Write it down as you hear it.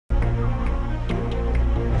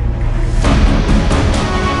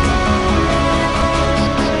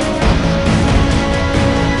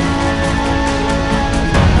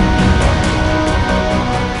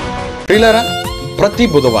ప్రియులారా, ప్రతి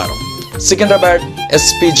బుధవారం Secunderabad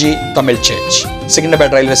SPG Tamil church,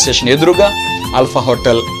 Secunderabad railway station ఎదురుగా ఆల్ఫా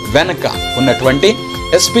హోటల్ వెనక ఉన్నటువంటి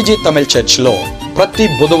ఎస్పీజీ తమిళ్ చర్చ్లో ప్రతి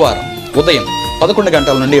బుధవారం ఉదయం 11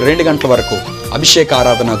 గంటల నుండి 2 గంటల వరకు అభిషేక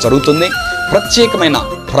ఆరాధన జరుగుతుంది. ప్రత్యేకమైన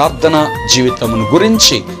ప్రార్థన జీవితమును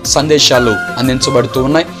గురించి సందేశాలు అందించబడుతూ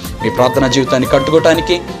ఉన్నాయి. మీ ప్రార్థనా జీవితాన్ని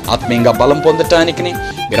కట్టుకోవటానికి, ఆత్మీయంగా బలం పొందటానికి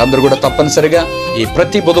మీరందరూ కూడా తప్పనిసరిగా ఈ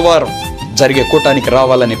ప్రతి బుధవారం జరిగే కూటానికి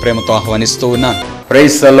రావాలని ప్రేమతో ఆహ్వానిస్తూ ఉన్నాను.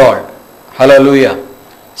 ప్రైజ్ ద లార్డ్, హల్లెలూయా.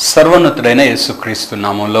 సర్వోన్నతుడైన యేసుక్రీస్తు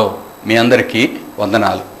నామంలో మీ అందరికీ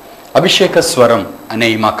వందనాలు. అభిషేక స్వరం అనే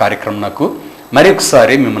ఈ మా కార్యక్రమంకు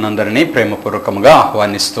మరొకసారి మిమ్మల్ని అందరినీ ప్రేమపూర్వకంగా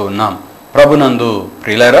ఆహ్వానిస్తూ ఉన్నాం. ప్రభునందు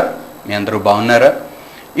ప్రియులారా, మీ అందరూ బాగున్నారా?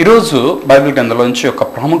 ఈరోజు బైబిల్ గ్రంథంలోంచి ఒక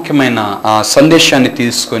ప్రాముఖ్యమైన సందేశాన్ని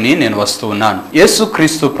తీసుకొని నేను వస్తూ ఉన్నాను.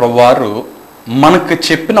 యేసుక్రీస్తు ప్రభువారు మనకు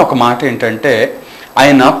చెప్పిన ఒక మాట ఏంటంటే,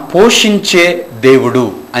 ఆయన పోషించే దేవుడు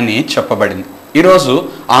అని చెప్పబడింది. ఈరోజు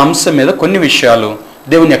ఆ అంశం మీద కొన్ని విషయాలు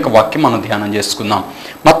దేవుని యొక్క వాక్యం మనం ధ్యానం చేసుకుందాం.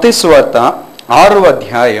 మత్తయి సువార్త 6వ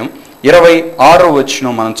అధ్యాయం 26వ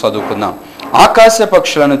వచనం మనం చదువుకుందాం. ఆకాశ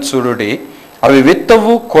పక్షులను చూడుడి, అవి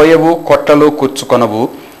విత్తవు, కోయవు, కొట్టలు, కూర్చుకొనవు,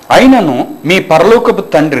 అయినను మీ పరలోకపు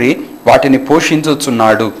తండ్రి వాటిని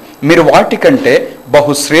పోషించుచున్నాడు. మీరు వాటికంటే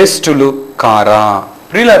బహుశ్రేష్ఠులు కారా?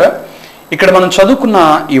 ప్రియులారా, ఇక్కడ మనం చదువుకున్న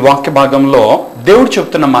ఈ వాక్య భాగంలో దేవుడు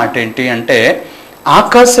చెప్తున్న మాట ఏంటి అంటే,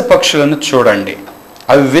 ఆకాశ పక్షులను చూడండి,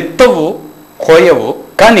 అవి విత్తవు, కోయవు,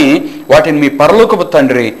 కానీ వాటిని మీ పరలోకపు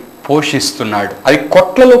తండ్రి పోషిస్తున్నాడు. అవి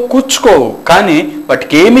కొట్లలో కూర్చుకోవు, కానీ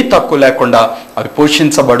వాటికి ఏమీ తక్కువ లేకుండా అవి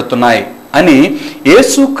పోషించబడుతున్నాయి అని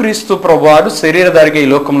యేసుక్రీస్తు ప్రభువారు శరీరధారిగా ఈ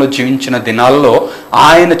లోకంలో జీవించిన దినాల్లో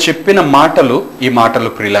ఆయన చెప్పిన మాటలు ఈ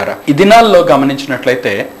మాటలు. ప్రియులారా, ఈ దినాల్లో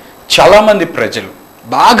గమనించినట్లయితే చాలామంది ప్రజలు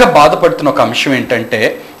బాగా బాధపడుతున్న ఒక అంశం ఏంటంటే,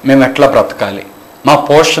 మేము ఎట్లా బ్రతకాలి, మా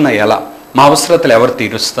పోషణ ఎలా, మా అవసరతలు ఎవరు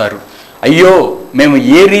తీరుస్తారు, అయ్యో మేము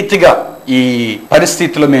ఏ రీతిగా ఈ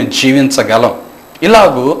పరిస్థితిలో మేము జీవించగలం.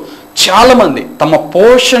 ఇలాగూ చాలామంది తమ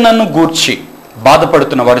పోషణను గూర్చి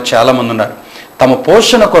బాధపడుతున్న వారు చాలామంది ఉన్నారు. తమ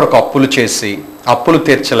పోషణ కొరకు అప్పులు చేసి అప్పులు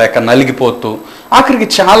తీర్చలేక నలిగిపోతూ ఆఖరికి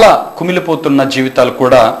చాలా కుమిలిపోతున్న జీవితాలు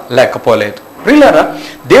కూడా లేకపోలేదు. ప్రియులారా,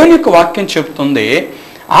 దేవుని యొక్క వాక్యం చెబుతుంది,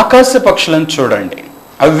 ఆకాశ పక్షులను చూడండి,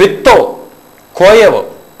 అవి విత్తవు, కోయవు,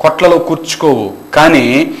 కొట్లలో కూర్చుకోవు, కానీ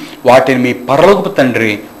వాటిని మీ పరలోకపు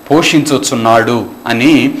తండ్రి పోషించుచున్నాడు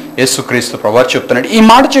అని యేసుక్రీస్తు ప్రభువారు చెప్తున్నాడు. ఈ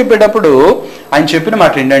మాట చెప్పేటప్పుడు ఆయన చెప్పిన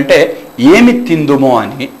మాట ఏంటంటే, ఏమి తిందుమో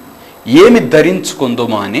అని, ఏమి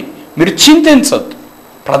ధరించుకుందుమో అని మీరు చింతించద్దు.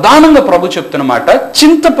 ప్రధానంగా ప్రభు చెప్తున్న మాట,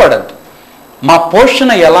 చింతపడద్దు. మా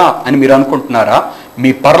పోషణ ఎలా అని మీరు అనుకుంటున్నారా? మీ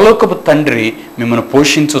పరలోకపు తండ్రి మిమ్మల్ని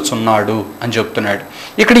పోషించుచున్నాడు అని చెప్తున్నాడు.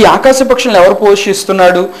 ఇక్కడ ఈ ఆకాశ పక్షులను ఎవరు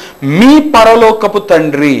పోషిస్తున్నాడు? మీ పరలోకపు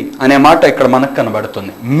తండ్రి అనే మాట ఇక్కడ మనకు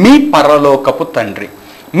కనబడుతుంది. మీ పరలోకపు తండ్రి,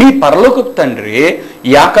 మీ పరలోకపు తండ్రి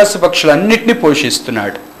ఈ ఆకాశ పక్షులన్నిటినీ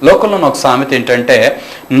పోషిస్తున్నాడు. లోకంలో ఒక సామెత ఏంటంటే,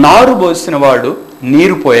 నారు పోసిన వాడు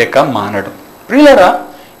నీరు పోయాక మానడు. ప్రియులారా,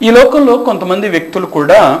 ఈ లోకంలో కొంతమంది వ్యక్తులు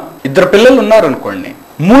కూడా 2 పిల్లలు ఉన్నారనుకోండి,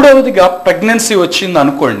 3వదిగా ప్రెగ్నెన్సీ వచ్చింది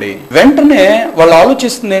అనుకోండి, వెంటనే వాళ్ళు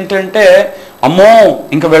ఆలోచిస్తుంది ఏంటంటే, అమ్మో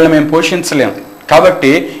ఇంకా వీళ్ళని మేము పోషించలేము,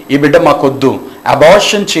 కాబట్టి ఈ బిడ్డ మాకొద్దు,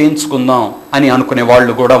 అబార్షన్ చేయించుకుందాం అని అనుకునే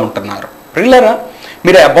వాళ్ళు కూడా ఉంటున్నారు. ప్రియులారా,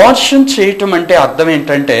 మీరు అబార్షన్ చేయటం అంటే అర్థం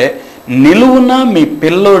ఏంటంటే, నిలువున మీ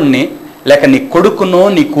పిల్లోడిని లేక నీ కొడుకునో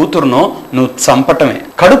నీ కూతురునో నువ్వు చంపటమే.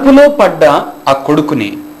 కడుపులో పడ్డ ఆ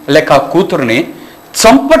కొడుకుని లేక ఆ కూతురుని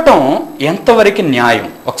చంపటం ఎంతవరకు న్యాయం?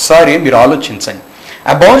 ఒకసారి మీరు ఆలోచించండి.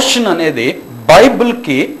 అబార్షన్ అనేది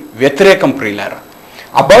బైబిల్కి వ్యతిరేకం. ప్రియులారా,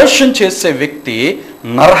 అబార్షన్ చేసే వ్యక్తి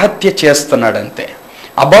నరహత్య చేస్తున్నాడంతే.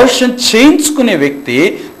 అబార్షన్ చేయించుకునే వ్యక్తి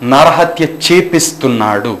నరహత్య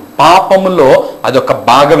చేపిస్తున్నాడు. పాపములో అదొక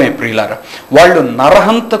భాగమే. ప్రియులారా, వాళ్ళు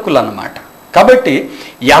నరహంతకులు అన్నమాట. కాబట్టి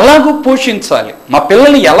ఎలాగూ పోషించాలి, మా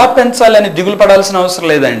పిల్లల్ని ఎలా పెంచాలి అని దిగులు పడాల్సిన అవసరం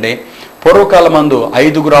లేదండి. పూర్వకాలం మందు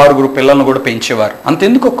 5-6 పిల్లలను కూడా పెంచేవారు.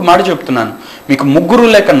 అంతెందుకు ఒక మాట చెప్తున్నాను, మీకు 3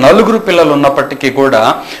 లేక 4 పిల్లలు ఉన్నప్పటికీ కూడా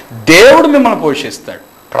దేవుడు మిమ్మల్ని పోషిస్తాడు.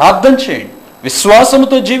 ప్రార్థన చేయండి,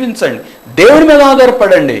 విశ్వాసంతో జీవించండి, దేవుడి మీద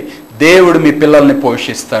ఆధారపడండి, దేవుడు మీ పిల్లల్ని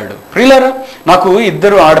పోషిస్తాడు. ప్రియులారా, నాకు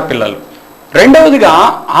 2 ఆడపిల్లలు. 2వదిగా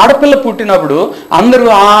ఆడపిల్ల పుట్టినప్పుడు అందరూ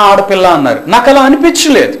ఆ ఆడపిల్ల అన్నారు. నాకు అలా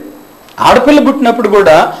అనిపించలేదు. ఆడపిల్ల పుట్టినప్పుడు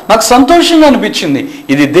కూడా నాకు సంతోషంగా అనిపించింది.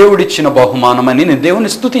 ఇది దేవుడిచ్చిన బహుమానం అని నేను దేవుని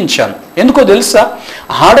స్తుతించాను. ఎందుకో తెలుసా?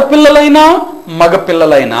 ఆడపిల్లలైనా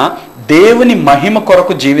మగపిల్లలైనా దేవుని మహిమ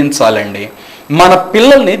కొరకు జీవించాలండి. మన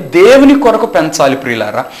పిల్లల్ని దేవుని కొరకు పెంచాలి.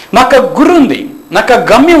 ప్రియులారా, నాకు ఆ గురి ఉంది, నాకు ఆ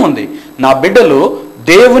గమ్యం ఉంది. నా బిడ్డలు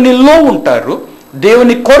దేవునిలో ఉంటారు,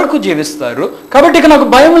 దేవుని కొరకు జీవిస్తారు, కాబట్టి ఇక నాకు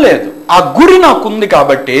భయం లేదు. ఆ గురి నాకుంది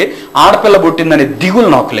కాబట్టి ఆడపిల్ల పుట్టిందనే దిగులు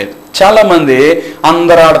నాకు లేదు. చాలామంది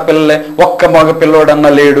అందరు ఆడపిల్లలే, ఒక్క మగ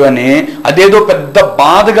పిల్లోడన్నా లేడు అని అదేదో పెద్ద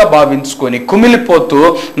బాధగా భావించుకొని కుమిలిపోతూ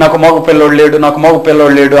నాకు మగ పిల్లోడు లేడు, నాకు మగ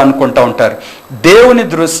పిల్లోడు లేడు అనుకుంటా ఉంటారు. దేవుని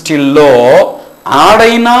దృష్టిలో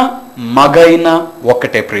ఆడైనా మగైనా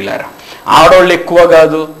ఒకటే ప్రియులారా. ఆడోళ్ళు ఎక్కువ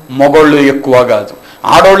కాదు, మగోళ్ళు ఎక్కువ కాదు.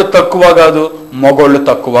 ఆడోళ్ళు తక్కువ కాదు, మగోళ్ళు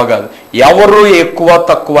తక్కువ కాదు. ఎవరు ఎక్కువ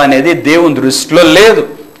తక్కువ అనేది దేవుని దృష్టిలో లేదు.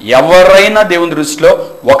 ఎవరైనా దేవుని దృష్టిలో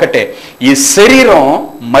ఒకటే. ఈ శరీరం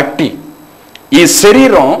మట్టి, ఈ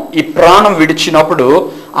శరీరం ఈ ప్రాణం విడిచినప్పుడు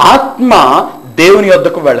ఆత్మ దేవుని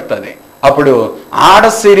యొద్దకు వెళుతుంది. అప్పుడు ఆడ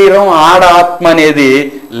శరీరం ఆడ ఆత్మ అనేది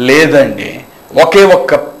లేదండి. ఒకే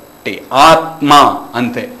ఒక్కటి ఆత్మ,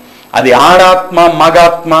 అంతే. అది ఆడాత్మ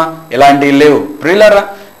మగాత్మ ఇలాంటివి లేవు ప్రియులరా.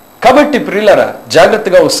 కాబట్టి ప్రియులరా,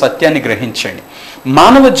 జాగ్రత్తగా ఒక సత్యాన్ని గ్రహించండి.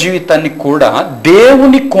 మానవ జీవితాన్ని కూడా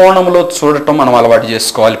దేవుని కోణంలో చూడటం మనం అలవాటు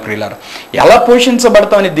చేసుకోవాలి ప్రియులారా. ఎలా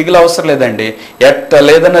పోషించబడతామని దిగులు అవసరం లేదండి. ఎట్ట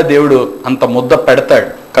లేదన్న దేవుడు అంత ముద్ద పెడతాడు.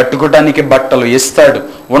 కట్టుకోవటానికి బట్టలు ఇస్తాడు,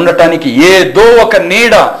 ఉండటానికి ఏదో ఒక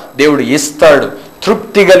నీడ దేవుడు ఇస్తాడు.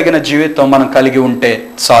 తృప్తి కలిగిన జీవితం మనం కలిగి ఉంటే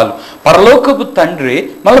చాలు. పరలోకపు తండ్రి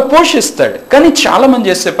మనల్ని పోషిస్తాడు. కానీ చాలా మంది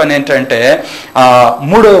చేసే పని ఏంటంటే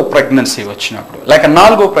 3వ ప్రెగ్నెన్సీ వచ్చినప్పుడు లేక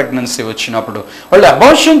 4వ ప్రెగ్నెన్సీ వచ్చినప్పుడు వాళ్ళు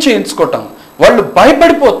అబార్షన్ చేయించుకోవటం, వాళ్ళు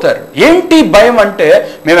భయపడిపోతారు. ఏంటి భయం అంటే,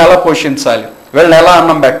 మేము ఎలా పోషించాలి, వీళ్ళని ఎలా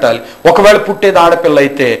అన్నం పెట్టాలి, ఒకవేళ పుట్టేది ఆడపిల్ల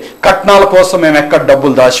అయితే కట్నాల కోసం మేము ఎక్కడ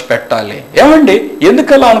డబ్బులు దాచిపెట్టాలి. ఏమండి,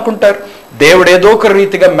 ఎందుకు అలా అనుకుంటారు? దేవుడు ఏదో ఒక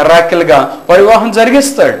రీతిగా మిరాకిల్గా వివాహం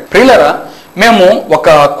జరిగిస్తాడు. ప్రియులరా, మేము ఒక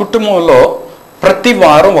కుటుంబంలో ప్రతి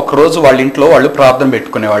వారం ఒకరోజు వాళ్ళ ఇంట్లో వాళ్ళు ప్రార్థన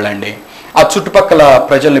పెట్టుకునేవాళ్ళండి. ఆ చుట్టుపక్కల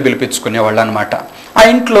ప్రజల్ని పిలిపించుకునేవాళ్ళు అనమాట. ఆ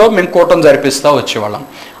ఇంట్లో మేము కూటం జరిపిస్తూ వచ్చేవాళ్ళం.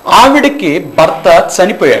 ఆవిడకి భర్త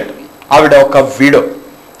చనిపోయాడు. ఆవిడ ఒక విడో.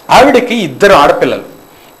 ఆవిడకి 2 ఆడపిల్లలు.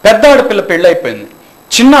 పెద్ద ఆడపిల్ల పెళ్ళి అయిపోయింది,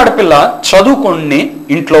 చిన్న ఆడపిల్ల చదువుకొని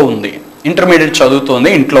ఇంట్లో ఉంది, ఇంటర్మీడియట్ చదువుతోంది,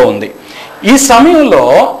 ఇంట్లో ఉంది. ఈ సమయంలో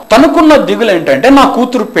తనకున్న దిగులు ఏంటంటే, నా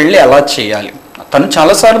కూతురు పెళ్ళి ఎలా చేయాలి. తను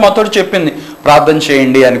చాలాసార్లు మాతో చెప్పింది, ప్రార్థన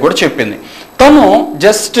చేయండి అని కూడా చెప్పింది. తను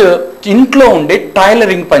జస్ట్ ఇంట్లో ఉండి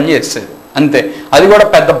టైలరింగ్ పని చేసేది అంతే. అది కూడా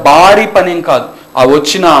పెద్ద భారీ పని ఏం కాదు. ఆ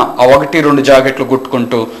వచ్చిన ఆ 1-2 జాకెట్లు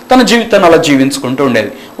కుట్టుకుంటూ తన జీవితాన్ని అలా జీవించుకుంటూ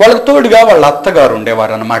ఉండేది. వాళ్ళకి తోడుగా వాళ్ళ అత్తగారు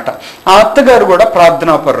ఉండేవారు అనమాట. ఆ అత్తగారు కూడా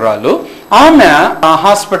ప్రార్థనాపరురాలు. ఆమె ఆ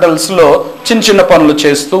హాస్పిటల్స్లో చిన్న చిన్న పనులు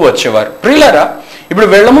చేస్తూ వచ్చేవారు. ప్రియులారా, ఇప్పుడు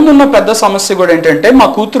వీళ్ళ ముందు ఉన్న పెద్ద సమస్య కూడా ఏంటంటే, మా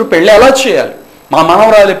కూతురు పెళ్ళి ఎలా చేయాలి, మా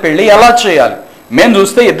మనవరాలి పెళ్ళి ఎలా చేయాలి. మేము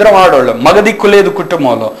చూస్తే 2 ఆడవాళ్ళు, మగ దిక్కు లేదు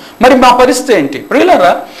కుటుంబంలో. మరి మా పరిస్థితి ఏంటి ప్రియులారా?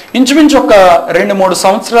 ఇంచుమించు ఒక 2-3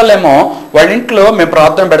 సంవత్సరాలేమో వాళ్ళ ఇంట్లో మేము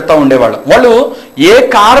ప్రార్థన పెడతా ఉండేవాళ్ళం. వాళ్ళు ఏ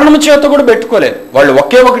కారణం చేత కూడా పెట్టుకోలేదు. వాళ్ళు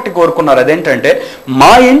ఒకే ఒకటి కోరుకున్నారు, అదేంటంటే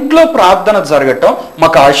మా ఇంట్లో ప్రార్థన జరగటం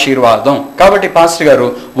మాకు ఆశీర్వాదం. కాబట్టి పాస్టర్ గారు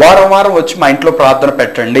వారం వారం వచ్చి మా ఇంట్లో ప్రార్థన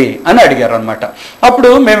పెట్టండి అని అడిగారు అనమాట.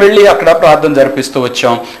 అప్పుడు మేము వెళ్ళి అక్కడ ప్రార్థన జరిపిస్తూ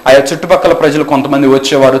వచ్చాం. ఆయా చుట్టుపక్కల ప్రజలు కొంతమంది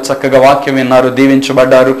వచ్చేవారు, చక్కగా వాక్యం విన్నారు,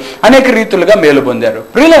 దీవించబడ్డారు, అనేక రీతులుగా మేలు పొందారు.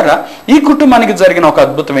 ప్రియులారా, ఈ కుటుంబానికి జరిగిన ఒక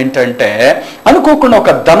అద్భుతం ఏంటంటే, అనుకోకుండా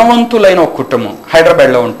ఒక ధనవంతులైన ఒక కుటుంబం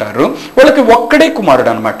హైదరాబాద్ లో ఉంటారు. వాళ్ళకి ఒక్కడే కుమారుడు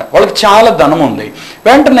అనమాట. వాళ్ళకి చాలా ధనం ఉంది.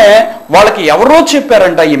 వెంటనే వాళ్ళకి ఎవరో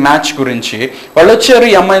చెప్పారంట ఈ మ్యాచ్ గురించి. వాళ్ళు వచ్చారు,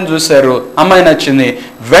 ఈ అమ్మాయిని చూశారు, అమ్మాయి నచ్చింది.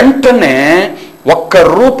 వెంటనే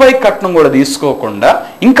 ₹1 కట్నం కూడా తీసుకోకుండా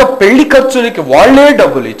ఇంకా పెళ్లి ఖర్చులకి వాళ్లే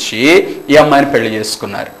డబ్బులు ఇచ్చి ఈ అమ్మాయిని పెళ్లి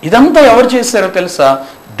చేసుకున్నారు. ఇదంతా ఎవరు చేశారో తెలుసా?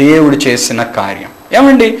 దేవుడు చేసిన కార్యం.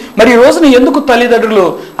 ఏమండి, మరి ఈ రోజున ఎందుకు తల్లిదండ్రులు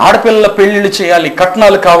ఆడపిల్లల పెళ్లిళ్ళు చేయాలి,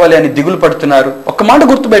 కట్నాలు కావాలి అని దిగులు పడుతున్నారు? ఒక్క మాట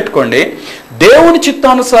గుర్తుపెట్టుకోండి, దేవుని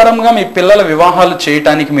చిత్తానుసారంగా మీ పిల్లల వివాహాలు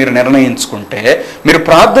చేయటానికి మీరు నిర్ణయించుకుంటే, మీరు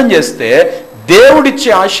ప్రార్థన చేస్తే దేవుడిచ్చే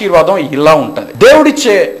ఆశీర్వాదం ఇలా ఉంటుంది,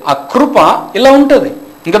 దేవుడిచ్చే ఆ కృప ఇలా ఉంటుంది.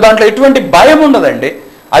 ఇంకా దాంట్లో ఎటువంటి భయం ఉండదండి.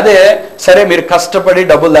 అదే సరే మీరు కష్టపడి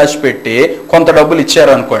డబ్బులు దాచిపెట్టి కొంత డబ్బులు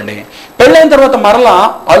ఇచ్చారు అనుకోండి, పెళ్ళైన తర్వాత మరలా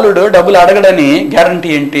అల్లుడు డబ్బులు అడగడని గ్యారంటీ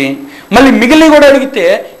ఏంటి? మళ్ళీ మిగిలి కూడా అడిగితే,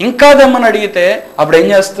 ఇంకా దమ్మని అడిగితే అప్పుడు ఏం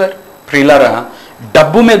చేస్తారు? ప్రియులారా,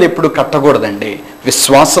 డబ్బు మీద ఎప్పుడు కట్టకూడదండి,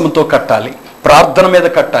 విశ్వాసంతో కట్టాలి, ప్రార్థన మీద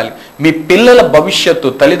కట్టాలి. మీ పిల్లల భవిష్యత్తు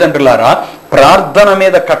తల్లిదండ్రులారా ప్రార్థన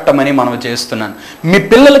మీద కట్టమని మనం చేస్తున్నాను. మీ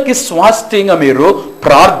పిల్లలకి స్వాస్థ్యంగా మీరు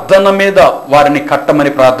ప్రార్థన మీద వారిని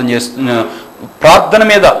కట్టమని ప్రార్థన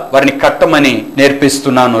మీద వారిని కట్టమని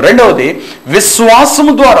నేర్పిస్తున్నాను. రెండవది,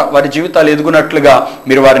 విశ్వాసము ద్వారా వారి జీవితాలు ఎదుగునట్లుగా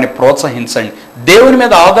మీరు వారిని ప్రోత్సహించండి. దేవుని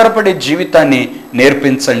మీద ఆధారపడే జీవితాన్ని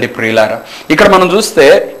నేర్పించండి. ప్రియులారా, ఇక్కడ మనం చూస్తే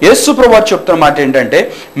యేసు ప్రభువు చెప్తున్న మాట ఏంటంటే,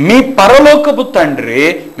 మీ పరలోకపు తండ్రి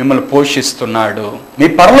మిమ్మల్ని పోషిస్తున్నాడు. మీ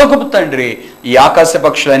పరలోకపు తండ్రి ఈ ఆకాశ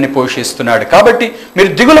పక్షులన్నీ పోషిస్తున్నాడు. కాబట్టి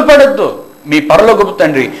మీరు దిగులు పడద్దు. మీ పరలోకపు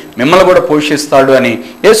తండ్రి మిమ్మల్ని కూడా పోషిస్తాడు అని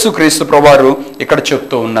యేసుక్రీస్తు ప్రభువారు ఇక్కడ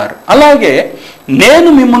చెప్తూ ఉన్నారు. అలాగే నేను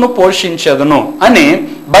మిమ్మల్ని పోషించదును అని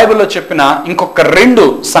బైబిల్లో చెప్పిన ఇంకొక 2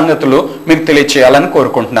 సంగతులు మీకు తెలియచేయాలని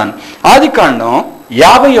కోరుకుంటున్నాను. ఆదికాండం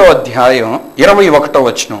 50వ అధ్యాయం 21వ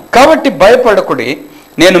వచనం. కాబట్టి భయపడకుడి,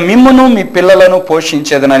 నేను మిమ్మును మీ పిల్లలను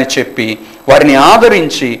పోషించేదనని చెప్పి వారిని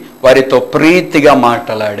ఆదరించి వారితో ప్రీతిగా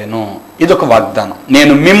మాట్లాడెను. ఇదొక వాగ్దానం.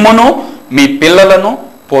 నేను మిమ్మును మీ పిల్లలను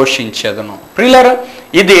పోషించేదను. ప్రియులారా,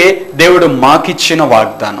 ఇది దేవుడు మాకిచ్చిన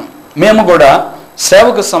వాగ్దానం. మేము కూడా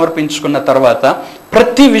సేవకు సమర్పించుకున్న తర్వాత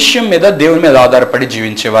ప్రతి విషయం మీద దేవుని మీద ఆధారపడి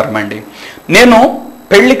జీవించేవారమండి. నేను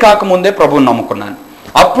పెళ్లి కాకముందే ప్రభువుని నమ్ముకున్నాను.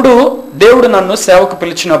 అప్పుడు దేవుడు నన్ను సేవకు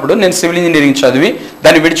పిలిచినప్పుడు నేను సివిల్ ఇంజనీరింగ్ చదివి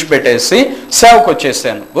దాన్ని విడిచిపెట్టేసి సేవకు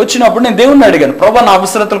వచ్చేసాను. వచ్చినప్పుడు నేను దేవుడిని అడిగాను, ప్రభా నా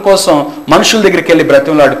అవసరతల కోసం మనుషుల దగ్గరికి వెళ్ళి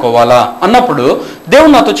బ్రతిమలాడుకోవాలా అన్నప్పుడు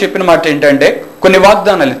దేవుడు నాతో చెప్పిన మాట ఏంటంటే కొన్ని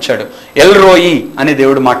వాగ్దానాలు ఇచ్చాడు. ఎల్రోయి అని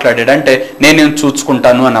దేవుడు మాట్లాడాడు. అంటే నేను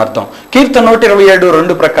చూచుకుంటాను అని అర్థం. కీర్తన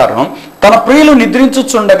 127:2 ప్రకారం తన ప్రియులు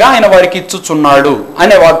నిద్రించుచుండగా ఆయన వారికి ఇచ్చుచున్నాడు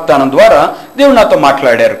అనే వాగ్దానం ద్వారా దేవుడు నాతో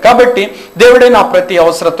మాట్లాడారు. కాబట్టి దేవుడే నా ప్రతి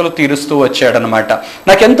అవసరతలు తీరుస్తూ వచ్చాడనమాట.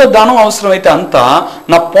 నాకు ఎంత దానం అవసరమైతే అంత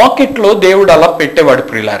నా పాకెట్లో దేవుడు అలా పెట్టేవాడు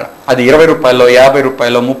ప్రియులారా. అది 20 రూపాయలు, 50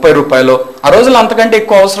 రూపాయలు, 30 రూపాయలు. ఆ రోజులు అంతకంటే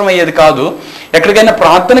ఎక్కువ అవసరం అయ్యేది కాదు. ఎక్కడికైనా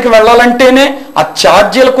ప్రార్థనకి వెళ్ళాలంటేనే ఆ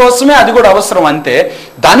ఛార్జీల కోసమే అది కూడా అవసరం. అంతే.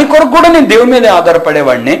 దాని కొరకు కూడా నేను దేవుని మీదే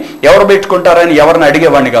ఆధారపడేవాడిని. ఎవరు పెట్టుకుంటారని ఎవరిని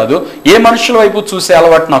అడిగేవాడిని కాదు. ఏ మనుషుల వైపు చూసే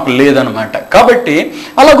అలవాటు నాకు లేదనమాట. కాబట్టి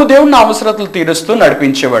అలాగూ దేవుడు నా అవసరతలు తీరుస్తూ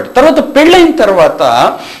నడిపించేవాడు. తర్వాత పెళ్ళైన తర్వాత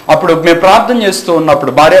అప్పుడు మేము ప్రార్థన చేస్తూ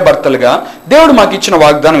ఉన్నప్పుడు భార్యాభర్తలుగా దేవుడు మాకు ఇచ్చిన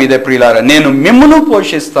వాగ్దానం ఇదే ప్రియులారా, నేను మిమ్మును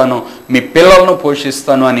పోషిస్తాను, మీ పిల్లలను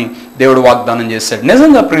పోషిస్తాను అని దేవుడు వాగ్దానం చేశాడు.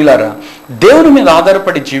 నిజంగా ప్రియులారా, దేవుని మీద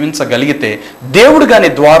ఆధారపడి జీవించగలిగితే, దేవుడు కానీ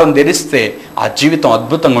ద్వారం తెరిస్తే ఆ జీవితం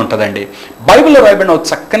అద్భుతంగా ఉంటుందండి. బైబిల్లో రాయబడిన ఒక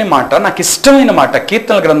చక్కని మాట, నాకు ఇష్టమైన మాట,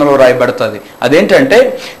 కీర్తనల గ్రంథంలో రాయబడుతుంది. అదేంటంటే,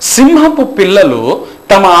 సింహపు పిల్లలు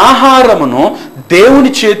తమ ఆహారమును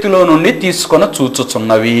దేవుని చేతిలో నుండి తీసుకొని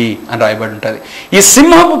చూచుచున్నవి అని రాయబడి ఉంటుంది. ఈ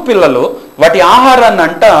సింహపు పిల్లలు వాటి ఆహారాన్ని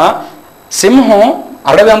అంట, సింహం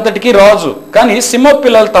అడవి అంతటికీ రాజు, కానీ సింహ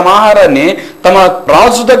పిల్లలు తమ ఆహారాన్ని తమ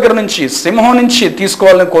రాజు దగ్గర నుంచి, సింహం నుంచి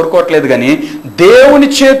తీసుకోవాలని కోరుకోవట్లేదు, కానీ దేవుని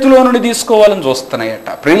చేతిలో నుండి తీసుకోవాలని చూస్తున్నాయట.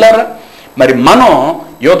 ప్రియులారా, మరి మనం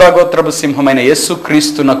యోధాగోత్రపు సింహమైన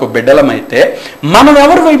యేసుక్రీస్తునకు బిడ్డలమైతే మనం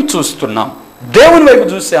ఎవరి వైపు చూస్తున్నాం? దేవుని వైపు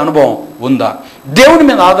చూసే అనుభవం ఉందా? దేవుని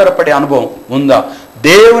మీద ఆధారపడే అనుభవం ఉందా?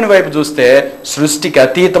 దేవుని వైపు చూస్తే సృష్టికి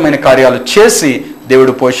అతీతమైన కార్యాలు చేసి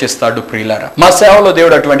దేవుడు పోషిస్తాడు. ప్రియులారా, మా సేవలో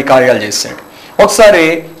దేవుడు అటువంటి కార్యాలు చేశాడు. ఒకసారి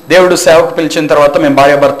దేవుడు సేవకు పిలిచిన తర్వాత మేము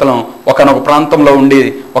భార్యాభర్తలం ఒకనొక ప్రాంతంలో ఉండి,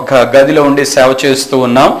 ఒక గదిలో ఉండి సేవ చేస్తూ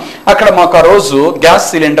ఉన్నాం. అక్కడ మాకు ఆ రోజు గ్యాస్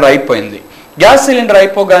సిలిండర్ అయిపోయింది. గ్యాస్ సిలిండర్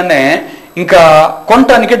అయిపోగానే ఇంకా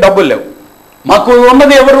కొనటానికి డబ్బులు లేవు. మాకు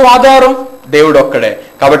ఉన్నది ఎవరు ఆధారం? దేవుడు ఒక్కడే.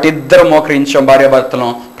 కాబట్టి ఇద్దరు మోకరించాం, భార్యాభర్తలం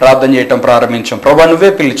ప్రార్థన చేయటం ప్రారంభించాం. ప్రభా నువ్వే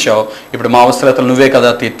పిలిచావు, ఇప్పుడు మా అవసరతలు నువ్వే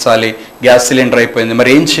కదా తీర్చాలి. గ్యాస్ సిలిండర్ అయిపోయింది, మరి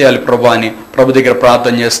ఏం చేయాలి ప్రభా అని ప్రభు దగ్గర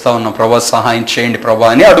ప్రార్థన చేస్తూ ఉన్నాం. ప్రభా సహాయం చేయండి ప్రభా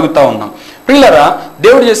అని అడుగుతా ఉన్నాం. పిల్లరా,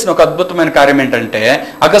 దేవుడు చేసిన ఒక అద్భుతమైన కార్యం ఏంటంటే,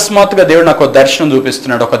 అకస్మాత్తుగా దేవుడు నాకు ఒక దర్శనం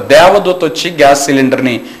చూపిస్తున్నాడు. ఒక దేవదూత వచ్చి గ్యాస్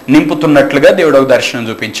సిలిండర్ని నింపుతున్నట్లుగా దేవుడు ఒక దర్శనం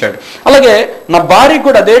చూపించాడు. అలాగే నా భార్య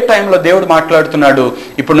కూడా అదే టైంలో దేవుడు మాట్లాడుతున్నాడు,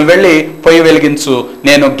 ఇప్పుడు నువ్వు వెళ్ళి పొయ్యి వెలిగించు,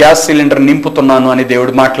 నేను గ్యాస్ సిలిండర్ నింపుతున్నాను అని దేవుడు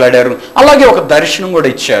మాట్లాడారు. అలాగే ఒక దర్శనం కూడా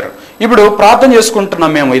ఇచ్చారు. ఇప్పుడు ప్రార్థన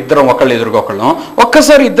చేసుకుంటున్నాం మేము ఇద్దరం, ఒకళ్ళు ఎదురుగొకళ్ళం.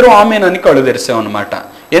 ఒక్కసారి ఇద్దరం ఆమేనని కళ్ళు తెరిసాం అనమాట.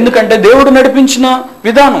 ఎందుకంటే దేవుడు నడిపించిన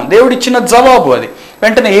విధానం, దేవుడు ఇచ్చిన జవాబు అది.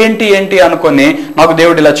 వెంటనే ఏంటి ఏంటి అనుకొని నాకు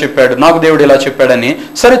దేవుడు ఇలా చెప్పాడు, నాకు దేవుడు ఇలా చెప్పాడని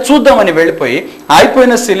సరే చూద్దామని వెళ్ళిపోయి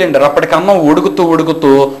అయిపోయిన సిలిండర్, అప్పటికి అన్నం ఉడుకుతూ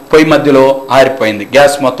ఉడుకుతూ పొయ్యి మధ్యలో ఆరిపోయింది.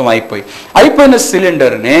 గ్యాస్ మొత్తం అయిపోయిన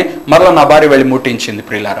సిలిండర్ని మరలా నా భార్య వెళ్ళి ముట్టించింది.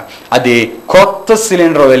 ప్రియులారా, అది కొత్త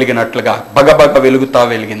సిలిండర్ వెలిగినట్లుగా బగబగ వెలుగుతా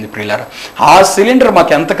వెలిగింది. ప్రియులారా, ఆ సిలిండర్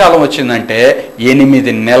మాకు ఎంతకాలం వచ్చిందంటే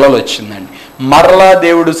 8 నెలలు వచ్చిందండి. మరలా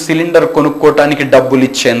దేవుడు సిలిండర్ కొనుక్కోవటానికి డబ్బులు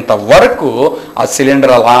ఇచ్చేంత వరకు ఆ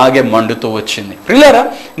సిలిండర్ అలాగే మండుతూ వచ్చింది. ప్రియులారా,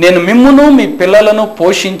 నేను మిమ్మును మీ పిల్లలను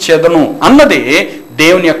పోషించేదను అన్నది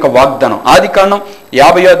దేవుని యొక్క వాగ్దానం. ఆదికాండం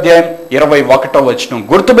 50వ అధ్యాయం 21వ వచనం.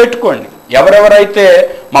 గుర్తుపెట్టుకోండి, ఎవరెవరైతే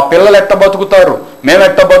మా పిల్లలు ఎట్ట బతుకుతారు, మేము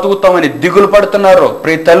ఎట్ట బతుకుతామని దిగులు పడుతున్నారో,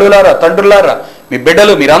 ప్రియ తల్లులారా, తండ్రులారా, మీ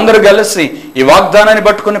బిడ్డలు మీరందరూ కలిసి ఈ వాగ్దానాన్ని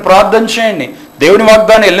పట్టుకుని ప్రార్థన చేయండి. దేవుని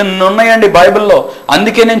వాగ్దానం ఎన్ని ఉన్నాయండి బైబిల్లో.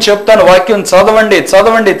 అందుకే నేను చెప్తాను, వాక్యం చదవండి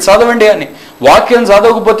చదవండి చదవండి అని. వాక్యం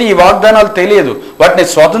చదవకపోతే ఈ వాగ్దానాలు తెలియదు, వాటిని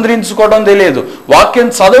స్వాతంత్రించుకోవడం తెలియదు. వాక్యం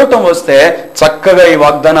చదవటం వస్తే చక్కగా ఈ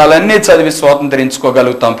వాగ్దానాలన్నీ చదివి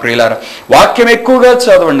స్వాతంత్రించుకోగలుగుతాం. ప్రియులారా, వాక్యం ఎక్కువగా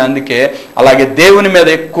చదవండి. అందుకే అలాగే దేవుని మీద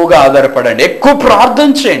ఎక్కువగా ఆధారపడండి, ఎక్కువ ప్రార్థన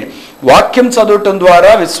చేయండి. వాక్యం చదవటం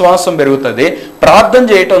ద్వారా విశ్వాసం పెరుగుతుంది, ప్రార్థన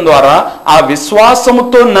చేయటం ద్వారా ఆ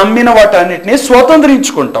విశ్వాసముతో నమ్మిన వాటన్నిటిని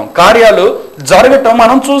స్వతంత్రించుకుంటాం, కార్యాలు జరగటం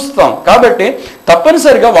మనం చూస్తాం. కాబట్టి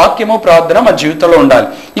తప్పనిసరిగా వాక్యము ప్రార్థన మన జీవితంలో ఉండాలి.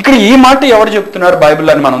 ఇక్కడ ఈ మాట ఎవరు చెప్తున్నారు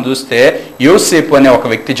బైబిల్ అని మనం చూస్తే యోసేపు అనే ఒక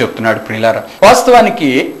వ్యక్తి చెప్తున్నాడు. ప్రియులారా,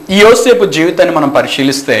 వాస్తవానికి ఈ యోసేపు జీవితాన్ని మనం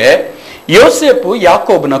పరిశీలిస్తే యోసేపు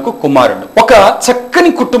యాకోబునకు కుమారుడు. ఒక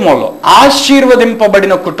చక్కని కుటుంబంలో,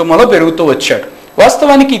 ఆశీర్వదింపబడిన కుటుంబంలో పెరుగుతూ వచ్చాడు.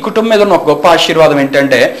 వాస్తవానికి ఈ కుటుంబం మీద ఉన్న ఒక గొప్ప ఆశీర్వాదం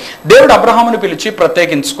ఏంటంటే దేవుడు అబ్రహామును పిలిచి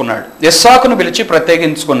ప్రత్యేకించుకున్నాడు, ఇస్సాకును పిలిచి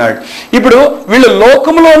ప్రత్యేకించుకున్నాడు. ఇప్పుడు వీళ్ళు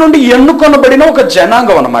లోకంలో నుండి ఎన్నుకొనబడిన ఒక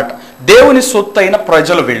జనాంగం అన్నమాట, దేవుని సొత్తైన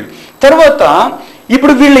ప్రజలు వీళ్ళు. తర్వాత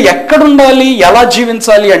ఇప్పుడు వీళ్ళు ఎక్కడుండాలి, ఎలా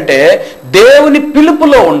జీవించాలి అంటే దేవుని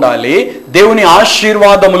పిలుపులో ఉండాలి, దేవుని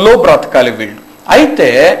ఆశీర్వాదములో బ్రతకాలి వీళ్ళు.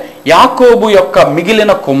 అయితే యాకోబు యొక్క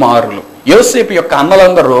మిగిలిన కుమారులు, యోసేపు యొక్క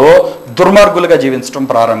అన్నలందరూ దుర్మార్గులుగా జీవించడం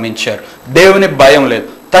ప్రారంభించారు. దేవుని భయం లేదు,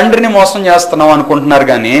 తండ్రిని మోసం చేస్తున్నాం అనుకుంటున్నారు,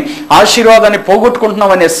 కానీ ఆశీర్వాదాన్ని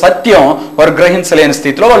పోగొట్టుకుంటున్నాం అనే సత్యం వారు గ్రహించలేని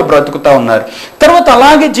స్థితిలో వాళ్ళు బ్రతుకుతా ఉన్నారు. తర్వాత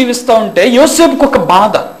అలాగే జీవిస్తూ ఉంటే యోసేపుకు ఒక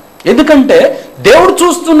బాధ, ఎందుకంటే దేవుడు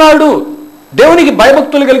చూస్తున్నాడు, దేవునికి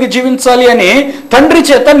భయభక్తులు కలిగి జీవించాలి అని తండ్రి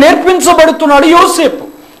చేత నేర్పించబడుతున్నాడు యోసేపు.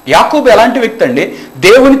 యాకోబు ఎలాంటి వ్యక్తి అండి,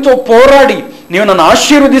 దేవునితో పోరాడి నీవు నన్ను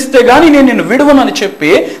ఆశీర్వదిస్తే గానీ నేను నిన్ను విడువనని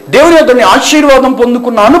చెప్పి దేవుని యొద్ద ఆశీర్వాదం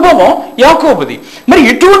పొందుకున్న అనుభవం యాకోబుది. మరి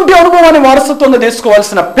ఇటువంటి అనుభవాన్ని వారసత్వంగా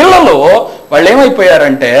తీసుకోవాల్సిన పిల్లలు వాళ్ళు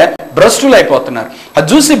ఏమైపోయారంటే భ్రష్టులు అయిపోతున్నారు. అది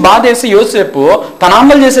చూసి బాధేసి యోసేపు తన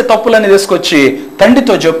అమ్మలు చేసే తప్పులన్నీ తీసుకొచ్చి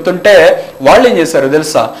తండ్రితో చెప్తుంటే వాళ్ళు ఏం చేశారు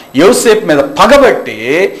తెలుసా, యోసేపు మీద పగబట్టి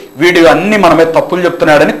వీడు అన్ని మన మీద తప్పులు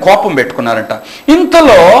చెప్తున్నాడని కోపం పెట్టుకున్నారంట.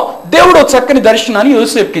 ఇంతలో దేవుడు చక్కని దర్శనాన్ని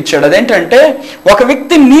యోసేపుకి ఇచ్చాడు. అదేంటంటే ఒక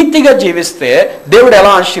వ్యక్తి నీతిగా జీవిస్తే దేవుడు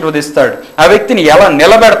ఎలా ఆశీర్వదిస్తాడు, ఆ వ్యక్తిని ఎలా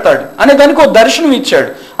నిలబెడతాడు అనే దానికి ఒక దర్శనం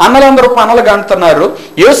ఇచ్చాడు. అన్నలందరూ పనులు కంటున్నారు,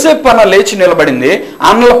 యోసేపు పన లేచి నిలబడింది,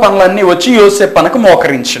 అన్నల పనులన్నీ వచ్చి యోసేపు పనకు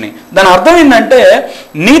మోకరించినాయి. దాని అర్థం ఏంటంటే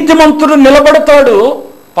నీతిమంతుడు నిలబడతాడు,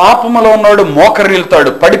 పాపములో ఉన్నాడు మోకరిల్తాడు,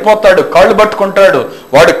 పడిపోతాడు, కాళ్ళు పట్టుకుంటాడు,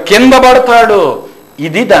 వాడు కింద పడతాడు.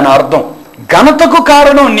 ఇది దాని అర్థం. ఘనతకు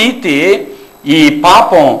కారణం నీతి, ఈ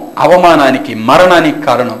పాపం అవమానానికి మరణానికి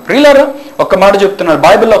కారణం. ప్రియులారా, ఒక మాట చెప్తున్నారు,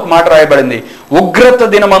 బైబిల్లో ఒక మాట రాయబడింది, ఉగ్రత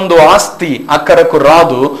దినమందు ఆస్తి అక్కరకు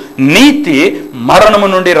రాదు, నీతి మరణము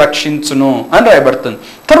నుండి రక్షించును అని రాయబడుతుంది.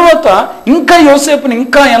 తర్వాత ఇంకా యోసేపుని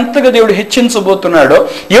ఇంకా ఎంతగా దేవుడు హెచ్చించబోతున్నాడో,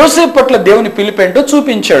 యోసేపు పట్ల దేవుని పిలిపేంటో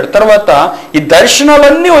చూపించాడు. తర్వాత ఈ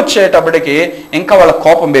దర్శనాలన్నీ వచ్చేటప్పటికి ఇంకా వాళ్ళ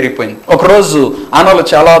కోపం పెరిగిపోయింది. ఒకరోజు అన్నలు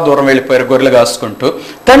చాలా దూరం వెళ్ళిపోయారు గొర్రెలు కాసుకుంటూ.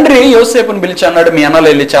 తండ్రి యోసేపుని పిలిచి అన్నాడు, మీ అన్నలు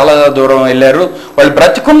వెళ్ళి చాలా దూరం వెళ్ళారు, వాళ్ళు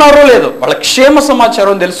బ్రతికున్నారో లేదో వాళ్ళ క్షేమ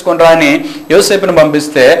సమాచారం తెలుసుకొని రా అని యోసేపుని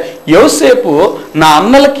పంపిస్తే, యోసేపు నా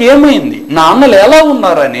అన్నలకి ఏమైంది, నా అన్నలు ఎలా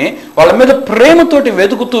ఉన్నారని వాళ్ళ మీద ప్రేమతోటి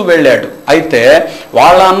వెతుకుతూ వెళ్ళాడు. అయితే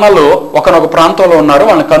వాళ్ళ అన్నలు ఒకనొక ప్రాంతంలో ఉన్నారు,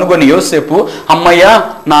 వాళ్ళని కనుగొని యోసేపు అమ్మయ్య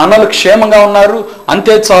నా అన్నలు క్షేమంగా ఉన్నారు,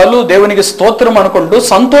 అంతే చాలు, దేవునికి స్తోత్రం అనుకుంటూ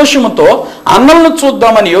సంతోషంతో అన్నలను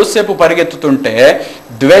చూద్దామని యోసేపు పరిగెత్తుతుంటే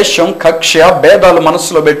ద్వేషం, కక్ష, భేదాలు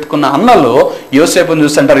మనసులో పెట్టుకున్న అన్నలు యోసేపుని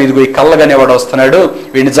చూస్తుంటారు, ఇదిగో ఈ కళ్ళగానే వాడు వస్తున్నాడు,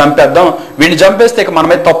 వీడిని చంపేద్దాం, వీడిని చంపేస్తే ఇక మన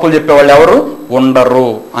మీద తప్పులు చెప్పేవాళ్ళు ఎవరు ఉండరు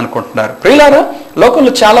అనుకుంటున్నారు. ప్రియులారా,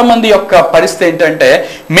 లోకంలో చాలా మంది యొక్క పరిస్థితి ఏంటంటే,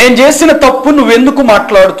 మేం చేసిన తప్పు నువ్వెందుకు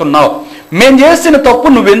మాట్లాడుతున్నావు, మేం చేసిన తప్పు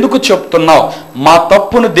నువ్వెందుకు చెప్తున్నావు, మా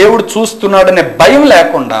తప్పును దేవుడు చూస్తున్నాడనే భయం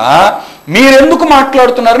లేకుండా మీరెందుకు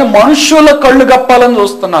మాట్లాడుతున్నారని మనుషుల కళ్ళు గప్పాలని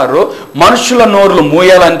చూస్తున్నారు, మనుషుల నోర్లు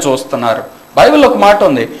మూయాలని చూస్తున్నారు. బైబిల్లో ఒక మాట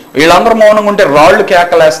ఉంది, వీళ్ళందరూ మౌనంగా ఉంటే రాళ్ళు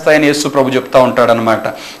కేకలేస్తాయని యేసు ప్రభు చెప్తా ఉంటాడు అనమాట.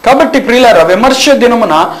 కాబట్టి ప్రియులారా, విమర్శ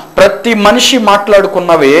దినమున ప్రతి మనిషి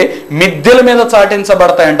మాట్లాడుకున్నవి మిద్దెల మీద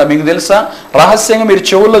చాటించబడతాయంట. మీకు తెలుసా, రహస్యంగా మీరు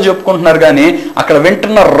చెవుల్లో చెప్పుకుంటున్నారు, కానీ అక్కడ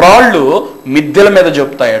వింటున్న రాళ్ళు మిద్దెల మీద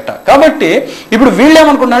చెప్తాయట. కాబట్టి ఇప్పుడు వీళ్ళు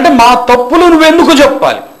ఏమనుకుంటున్నారంటే, మా తప్పులు నువ్వెందుకు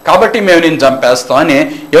చెప్పాలి, కాబట్టి మేము నేను చంపేస్తాం అని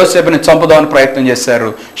యోసేపుని చంపుదామని ప్రయత్నం చేశారు.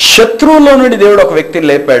 శత్రువుల్లో నుండి దేవుడు ఒక వ్యక్తిని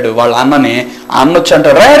లేపాడు, వాళ్ళ అన్నని. అన్న వచ్చి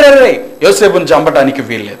అంటే రే యోసేపుని చంపడానికి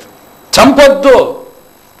వీల్లేదు, చంపొద్దు,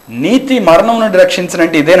 నీతి మరణం నుండి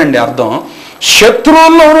రక్షించినంటే ఇదేనండి అర్థం.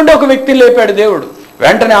 శత్రువుల్లో నుండి ఒక వ్యక్తిని లేపాడు దేవుడు.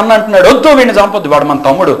 వెంటనే అన్న అంటున్నాడు, వద్దు వీడిని చంపొద్దు, వాడు మన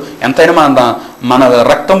తమ్ముడు, ఎంతైనా మన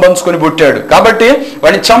రక్తం పంచుకొని పుట్టాడు, కాబట్టి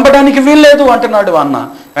వాడిని చంపడానికి వీల్లేదు అంటున్నాడు అన్న.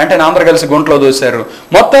 వెంటనే అందరూ కలిసి గుంట్లో దూశారు,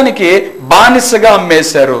 మొత్తానికి బానిసగా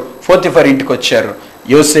అమ్మేశారు. పోతిఫర్ ఇంటికి వచ్చారు.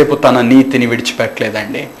 యోసేపు తన నీతిని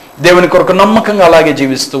విడిచిపెట్టలేదండి, దేవుని కొరకు నమ్మకంగా అలాగే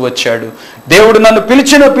జీవిస్తూ వచ్చాడు. దేవుడు నన్ను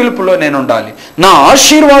పిలిచిన పిలుపులో నేను ఉండాలి, నా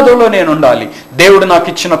ఆశీర్వాదంలో నేను ఉండాలి, దేవుడు నాకు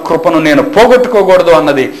ఇచ్చిన కృపను నేను పోగొట్టుకోకూడదు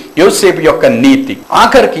అన్నది యోసేపు యొక్క నీతి.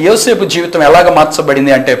 ఆఖరికి యోసేపు జీవితం ఎలాగ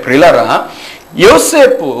మార్చబడింది అంటే, ప్రియులారా,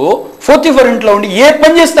 యోసేపు పోతిఫర్ ఇంట్లో ఉండి ఏ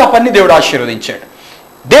పని చేస్తే ఆ పని దేవుడు ఆశీర్వదించాడు.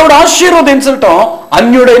 దేవుడు ఆశీర్వదించటం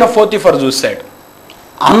అన్యుడైన పోతిఫర్ చూశాడు.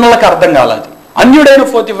 అన్నలకు అర్థం కాలేదు, అన్యుడైన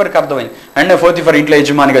పోతీఫర్కి అర్థమైంది. అంటే పోతీఫర్ ఇంట్లో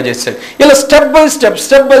యజమానిగా చేశాడు. ఇలా స్టెప్ బై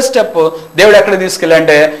స్టెప్ దేవుడు ఎక్కడ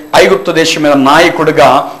తీసుకెళ్ళంటే ఐగుప్తు దేశం మీద నాయకుడిగా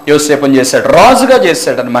యోసేపుని చేశాడు, రాజుగా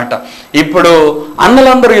చేశాడు అనమాట. ఇప్పుడు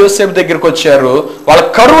అన్నలందరూ యోసేపు దగ్గరికి వచ్చారు. వాళ్ళ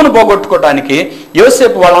కరువును పోగొట్టుకోవడానికి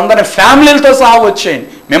యోసేపు వాళ్ళందరినీ ఫ్యామిలీలతో సహా వచ్చేయండి,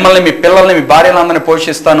 మిమ్మల్ని, మీ పిల్లల్ని, మీ భార్యలందరినీ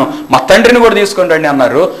పోషిస్తాను, మా తండ్రిని కూడా తీసుకొని రండి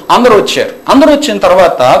అన్నారు. అందరూ వచ్చారు. అందరూ వచ్చిన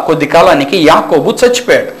తర్వాత కొద్ది కాలానికి యాకోబు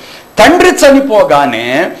చచ్చిపోయాడు. తండ్రి చనిపోగానే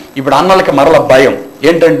ఇప్పుడు అన్నలకి మరల భయం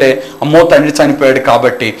ఏంటంటే, అమ్మో తండ్రి చనిపోయాడు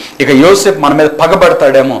కాబట్టి ఇక యోసేపు మన మీద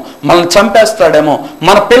పగబడతాడేమో, మనల్ని చంపేస్తాడేమో,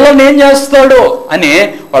 మన పిల్లల్ని ఏం చేస్తాడో అని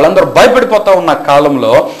వాళ్ళందరూ భయపడిపోతా ఉన్న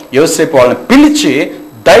కాలంలో యోసేపు వాళ్ళని పిలిచి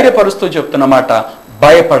ధైర్యపరుస్తూ చెప్తున్నమాట,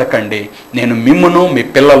 భయపడకండి, నేను మిమ్మును మీ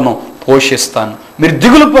పిల్లలను పోషిస్తాను, మీరు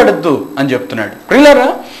దిగులు పడద్దు అని చెప్తున్నాడు. ప్రియులారా,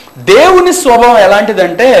 దేవుని స్వభావం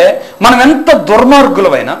ఎలాంటిదంటే, మనం ఎంత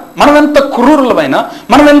దుర్మార్గులమైనా, మనం ఎంత క్రూరులమైనా,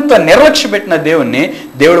 మనం ఎంత నిర్లక్ష్య పెట్టిన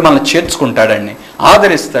దేవుడు మనల్ని చేర్చుకుంటాడండి,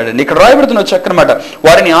 ఆదరిస్తాడండి. ఇక్కడ రాయబడుతున్న చక్కనమాట,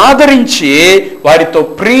 వారిని ఆదరించి వారితో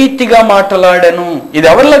ప్రీతిగా మాట్లాడాను. ఇది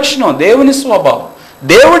ఎవరి లక్షణం? దేవుని స్వభావం.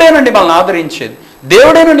 దేవుడేనండి మనల్ని ఆదరించేది,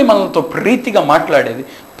 దేవుడేనండి మనతో ప్రీతిగా మాట్లాడేది,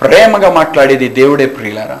 ప్రేమగా మాట్లాడేది దేవుడే.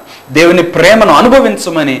 ప్రియులారా, దేవుని ప్రేమను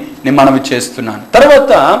అనుభవించమని నేను మనవి చేస్తున్నాను.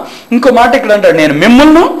 తర్వాత ఇంకో మాట ఇక్కడ అంటాడు, నేను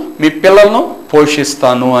మిమ్మల్ని మీ పిల్లలను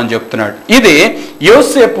పోషిస్తాను అని చెప్తున్నాడు. ఇది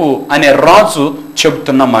యోసేపు అనే రాజు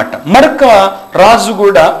చెబుతున్న మాట. మరొక రాజు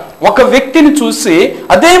కూడా ఒక వ్యక్తిని చూసి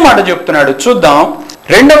అదే మాట చెప్తున్నాడు. చూద్దాం.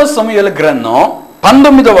 2వ సమూయేలు గ్రంథం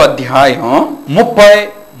 19వ అధ్యాయం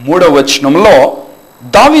 33వ వచనంలో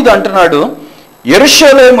దావీదు అంటున్నాడు,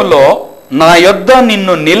 యెరూషలేములో నా యొద్ద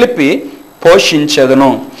నిన్ను నిలిపి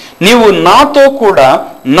పోషించెదను, నీవు నాతో కూడా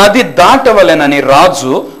నది దాటవలెనని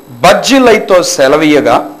రాజు బర్జిలైతో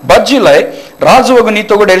సెలవీయగా, బర్జిలై రాజు ఒక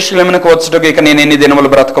నీతో కూడా యెరూషలేమునకు వచ్చుటకు ఇక నేను ఎన్ని దినములు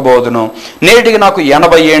బ్రతకబోదును, నేటికి నాకు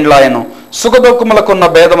 80 ఏండ్లాయను, సుఖదుఖములకున్న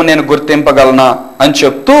భేదము నేను గుర్తింపగలనా అని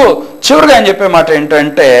చెప్తూ చివరిగా ఆయన చెప్పే మాట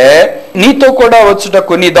ఏంటంటే, నీతో కూడా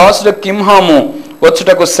వచ్చుటకు నీ దాసుడు కింహాము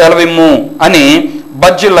వచ్చుటకు సెలవిమ్ము అని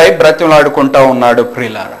బర్జిలై బ్రతిమలాడుకుంటా ఉన్నాడు.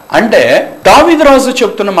 ప్రియులారా, అంటే దావీదు రాజు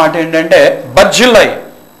చెప్తున్న మాట ఏంటంటే, బర్జిలై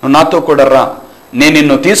నువ్వు నాతో కూడా రా, నేను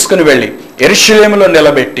నిన్ను తీసుకుని వెళ్ళి యెరూషలేములో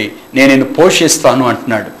నిలబెట్టి నేను నిన్ను పోషిస్తాను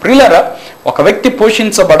అంటున్నాడు. ప్రియులారా, ఒక వ్యక్తి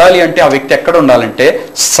పోషించబడాలి అంటే ఆ వ్యక్తి ఎక్కడ ఉండాలంటే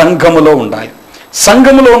సంఘములో ఉండాలి.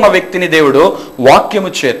 సంఘములో ఉన్న వ్యక్తిని దేవుడు వాక్యము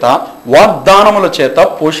చేత, వాగ్దానముల చేత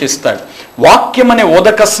పోషిస్తాడు. వాక్యం అనే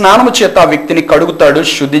ఉదక స్నానము చేత ఆ వ్యక్తిని కడుగుతాడు,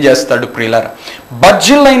 శుద్ధి చేస్తాడు. ప్రియులారా,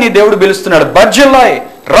 బర్జిల్లైని దేవుడు పిలుస్తున్నాడు, బర్జిల్లై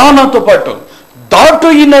రా నాతో పాటు, దాటు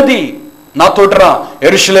ఈ నది, నాతోటి రా,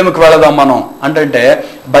 యెరూషలేముకు వెళదాం మనం అంటే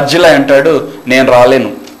బర్జిల్లై అంటాడు, నేను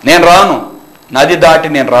రాను, నది దాటి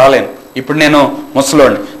నేను రాలేను, ఇప్పుడు నేను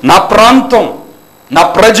ముసలోడిని, నా ప్రాంతం, నా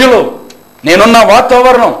ప్రజలు, నేనున్న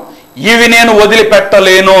వాతావరణం ఇవి నేను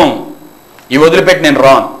వదిలిపెట్టలేను, ఇవి వదిలిపెట్టి నేను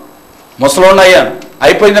రాను, ముసలోడిని అయ్యాను,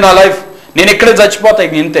 అయిపోయింది నా లైఫ్, నేను ఇక్కడే చచ్చిపోతా,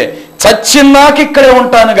 ఇంతే, చచ్చినాక ఇక్కడే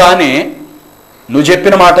ఉంటాను, కానీ నువ్వు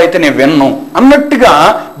చెప్పిన మాట అయితే నేను విన్ను అన్నట్టుగా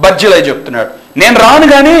బర్జిలై చెప్తున్నాడు. నేను రాను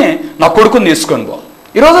కానీ నా కొడుకుని తీసుకొని పో.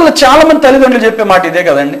 ఈ రోజుల్లో చాలా మంది తల్లిదండ్రులు చెప్పే మాట ఇదే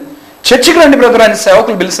కదండి, చర్చికి రండి బ్రదర్ అని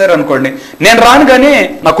సేవకులు పిలిచారు అనుకోండి, నేను రాను కానీ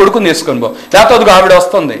నా కొడుకుని తీసుకొని పో, లేకపోతే ఆవిడ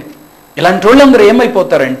వస్తుంది. ఇలాంటి వాళ్ళందరూ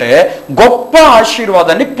ఏమైపోతారంటే గొప్ప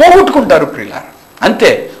ఆశీర్వాదాన్ని పోగొట్టుకుంటారు. ప్రియులారా, అంతే,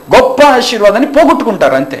 గొప్ప ఆశీర్వాదాన్ని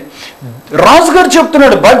పోగొట్టుకుంటారు, అంతే. రాజుగారు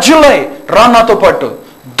చెప్తున్నాడు, బర్జిల్లై రా నాతో పాటు,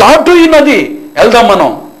 దాటు ఈ నది, వెళ్దాం,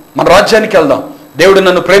 మన రాజ్యానికి వెళ్దాం, దేవుడు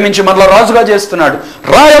నన్ను ప్రేమించి మనలో రాజుగా చేస్తున్నాడు,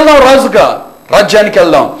 రా వెళ్దాం, రాజుగా రాజ్యానికి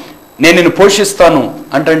వెళ్దాం, నేను నిన్ను పోషిస్తాను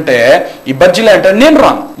అంటే ఈ బర్జిల్లై అంటే నేను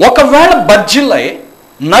రాను. ఒకవేళ బర్జిల్లై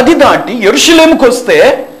నది దాటి యెరూషలేముకు వస్తే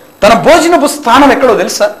తన భోజనపు స్థానం ఎక్కడో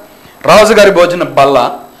తెలుసా? రాజుగారి భోజన బల్ల,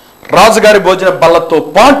 రాజుగారి భోజన బల్లతో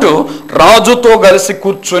పాటు రాజుతో కలిసి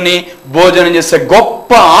కూర్చొని భోజనం చేసే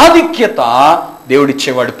గొప్ప ఆధిక్యత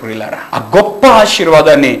దేవుడిచ్చేవాడు. ప్రియులారా, ఆ గొప్ప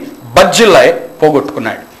ఆశీర్వాదాన్ని బర్జిల్లై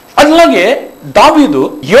పోగొట్టుకున్నాడు. అలాగే దావీదు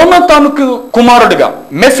యోనాతానుకు కుమారుడుగా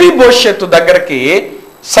మెఫీబోషెతు దగ్గరికి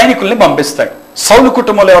సైనికుల్ని పంపిస్తాడు. సౌలు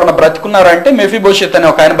కుటుంబంలో ఎవరైనా బ్రతుకున్నారంటే మెఫీబోషెతు అని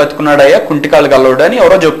ఒక ఆయన బ్రతుకున్నాడయ్యా, కుంటికాలు గల్లోడు అని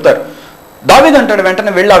ఎవరో చెప్తారు. దావీదు అంటాడు,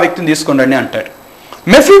 వెంటనే వెళ్ళి ఆ వ్యక్తిని తీసుకుని అంటాడు.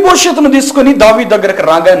 మెఫీబోషెతును తీసుకుని దావీదు దగ్గరకు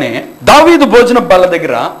రాగానే దావీదు భోజన బల్ల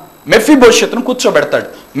దగ్గర మెఫీబోషెతును కూర్చోబెడతాడు.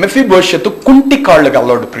 మెఫీబోషెతు కుంటి కాళ్ళు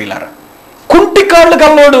గల్లోడు. ప్రియులారా, కుంటి కాళ్ళు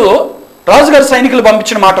గల్లోడు రాజుగారి సైనికులు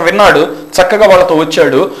పంపించిన మాట విన్నాడు, చక్కగా వాళ్ళతో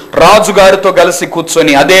వచ్చాడు, రాజుగారితో కలిసి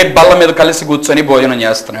కూర్చొని అదే బల్ల మీద కలిసి కూర్చొని భోజనం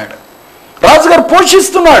చేస్తున్నాడు. రాజుగారు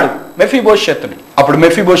పోషిస్తున్నాడు మెఫీబోషెతుని. అప్పుడు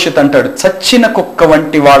మెఫీబోషెతు అంటాడు, చచ్చిన కుక్క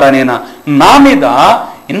వంటి వాడనేనా నా మీద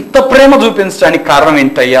ఇంత ప్రేమ చూపించడానికి కారణం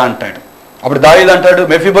ఏంటయ్యా అంటాడు. అప్పుడు దావీదు అంటాడు,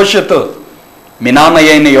 మెఫీబోషెతు, మీ నాన్న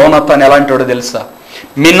అయిన యోనాతాను ఎలాంటి వాడో తెలుసా?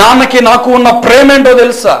 మీ నాన్నకి నాకు ఉన్న ప్రేమ ఏంటో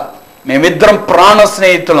తెలుసా? మేమిద్దరం ప్రాణ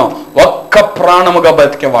స్నేహితులం, ఒక్క ప్రాణముగా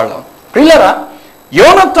బతికేవాళ్ళం. ప్రియులారా,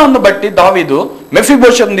 యోనతాన్ను బట్టి దావీదు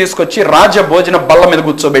మెఫీబోషెతును తీసుకొచ్చి రాజ భోజన బల్ల మీద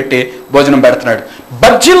కూర్చోబెట్టి భోజనం పెడుతున్నాడు.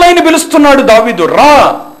 బర్జిల్లైని పిలుస్తున్నాడు దావీదు, రా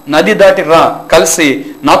నది దాటి రా, కలిసి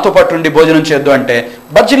నాతో పాటు ఉండి భోజనం చేద్దు అంటే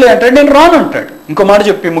బర్జిల్లై అంటాడు నేను రాను అంటాడు. ఇంకో మాట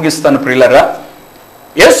చెప్పి ముగిస్తాను ప్రియులారా,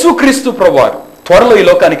 యేసుక్రీస్తు ప్రభువారు త్వరలో ఈ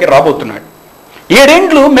లోకానికి రాబోతున్నాడు. 7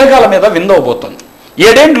 ఏండ్లు మేఘాల మీద విందవబోతుంది.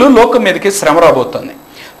 7 ఏండ్లు లోకం మీదకి శ్రమ రాబోతుంది.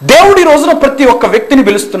 దేవుడి రోజున ప్రతి ఒక్క వ్యక్తిని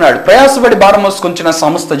పిలుస్తున్నాడు. ప్రయాసపడి భారం మోసుకొంచిన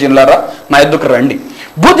సమస్త జనులారా నా ఎద్దుకు రండి,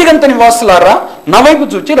 బుద్ధిగంత నివాసులారా నా వైపు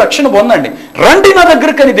చూచి రక్షణ పొందండి, రండి నా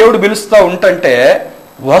దగ్గరకని దేవుడు పిలుస్తూ ఉంటుంటే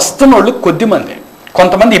వస్తున్నోళ్ళు కొద్దిమంది.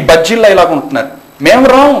 కొంతమంది ఈ బజ్జీల్లో ఇలాగ ఉంటున్నారు, మేము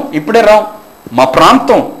రాము, ఇప్పుడే రాము, మా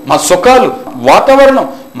ప్రాంతం, మా సుఖాలు, వాతావరణం,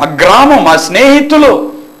 మా గ్రామం, మా స్నేహితులు,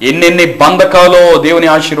 ఎన్నెన్ని బంధకాలో దేవుని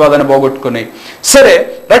ఆశీర్వాదాన్ని పోగొట్టుకుని. సరే,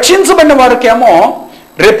 రక్షించబడిన వారికేమో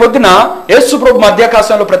రేపొద్దున యేసు ప్రభు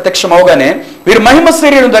మధ్యాకాశంలో ప్రత్యక్షం అవగానే వీరు మహిమ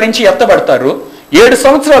శరీరం ధరించి ఎత్తబడతారు. 7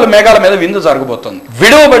 సంవత్సరాలు మేఘాల మీద విందు జరగబోతుంది.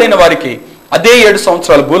 విడవబడిన వారికి అదే 7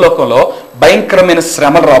 సంవత్సరాలు భూలోకంలో భయంకరమైన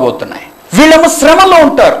శ్రమలు రాబోతున్నాయి. వీళ్ళేమో శ్రమల్లో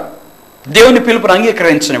ఉంటారు. దేవుని పిలుపును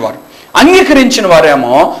అంగీకరించిన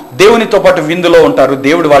వారేమో దేవునితో పాటు విందులో ఉంటారు.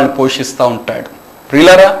 దేవుడు వాళ్ళని పోషిస్తూ ఉంటాడు.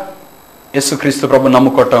 ప్రియులారా, యేసుక్రీస్తు ప్రభు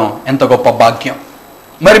నమ్ముకోవటం ఎంత గొప్ప భాగ్యం.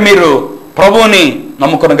 మరి మీరు ప్రభువుని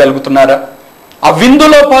నమ్ముకొనగలుగుతున్నారా? ఆ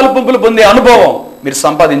విందులో పాలు పంపులు పొందే అనుభవం మీరు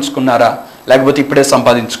సంపాదించుకున్నారా? లేకపోతే ఇప్పుడే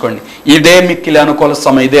సంపాదించుకోండి. ఇదే మిక్కిలి అనుకూల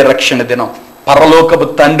సమయం, ఇదే రక్షణ దినం. పరలోకపు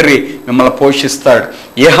తండ్రి మిమ్మల్ని పోషిస్తాడు.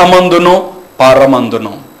 ఇహమందును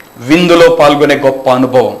పరమందును విందులో పాల్గొనే గొప్ప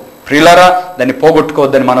అనుభవం. ప్రియులారా, దాన్ని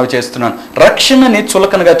పోగొట్టుకోవద్దని మనవి చేస్తున్నాను. రక్షణని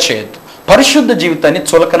చులకనగా చేయొద్దు, పరిశుద్ధ జీవితాన్ని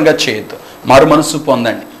చులకనగా చేయొద్దు. మారు మనసు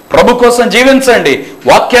పొందండి, ప్రభు కోసం జీవించండి,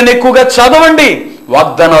 వాక్యాన్ని ఎక్కువగా చదవండి,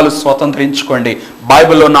 వాగ్దానాలు స్వతంత్రించుకోండి,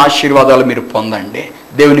 బైబిల్లో ఉన్న ఆశీర్వాదాలు మీరు పొందండి.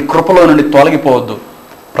 దేవుని కృపలో నుండి తొలగిపోవద్దు.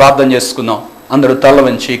 ప్రార్థన చేసుకుందాం. అందరూ తల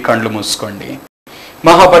వంచి కళ్ళు మూసుకోండి.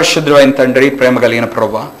 మహాపరిశుద్ధుడైన తండ్రి, ప్రేమ కలిగిన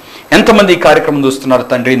ప్రభువా, ఎంతమంది ఈ కార్యక్రమం చూస్తున్నారు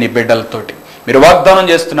తండ్రి, నీ బిడ్డలతోటి మీరు వాగ్దానం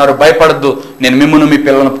చేస్తున్నారు, భయపడద్దు, నేను మిమ్మల్ని మీ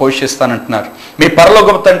పిల్లలను పోషిస్తానంటున్నారు. మీ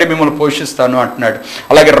పరలోకపు తండ్రి మిమ్మల్ని పోషిస్తాను అంటున్నాడు.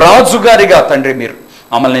 అలాగే రాజుగారిగా తండ్రి మీరు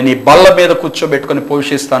మమ్మల్ని నీ బల్ల మీద కూర్చోబెట్టుకొని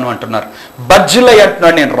పోషిస్తాను అంటున్నారు. బర్జిల్లై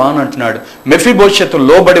అంటున్నాడు, నేను రాను అంటున్నాడు. మెఫీబోషెతు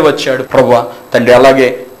లోబడి వచ్చాడు. ప్రభువా తండ్రి, అలాగే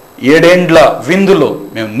 7 ఏండ్ల విందులో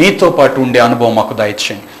మేము నీతో పాటు ఉండే అనుభవం మాకు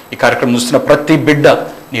దయచేయండి. ఈ కార్యక్రమం చూస్తున్న ప్రతి బిడ్డ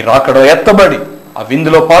నీ రాకడ ఎత్తబడి ఆ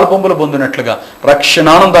విందులో పాలు పంపులు పొందినట్లుగా రక్షణ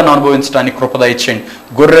ఆనందాన్ని అనుభవించడానికి కృప దయచేయండి.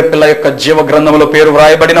 గొర్రె పిల్ల యొక్క జీవ గ్రంథంలో పేరు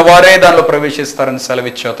వ్రాయబడిన వారే దానిలో ప్రవేశిస్తారని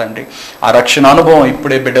సెలవిచ్చావు తండ్రి. ఆ రక్షణ అనుభవం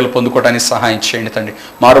ఇప్పుడే బిడ్డలు పొందుకోవడానికి సహాయం చేయండి తండ్రి.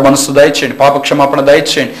 మారు మనసు దయచేయండి, పాపక్షమాపణ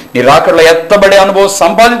దయచేయండి. నీ రాకడలో ఎత్తబడే అనుభవం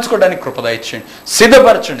సంపాదించుకోవడానికి కృప దయచేయండి,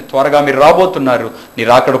 సిద్ధపరచండి. త్వరగా మీరు రాబోతున్నారు, నీ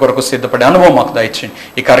రాకడ కొరకు సిద్ధపడే అనుభవం మాకు దయచేయండి.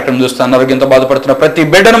 ఈ కార్యక్రమం చూస్తే అనారోగ్యంతో బాధపడుతున్న ప్రతి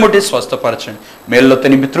బిడ్డను ముట్టి స్వస్థపరచండి, మేలులో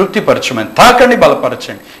తినిపి తృప్తిపరచమని తాకండి,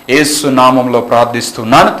 బలపరచండి. యేసు నామంలో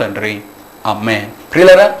ప్రార్థిస్తున్నాను తండ్రి, ఆమేన్.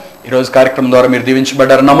 ప్రియులారా, ఈరోజు కార్యక్రమం ద్వారా మీరు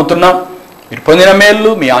దీవించబడ్డారని నమ్ముతున్నాం. మీరు పొందిన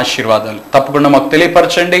మేలు, మీ ఆశీర్వాదాలు తప్పకుండా మాకు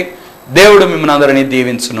తెలియపరచండి. దేవుడు మిమ్మల్ని అందరినీ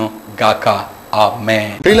దీవించును గాక,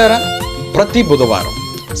 ఆమేన్. ప్రియులారా, ప్రతి బుధవారం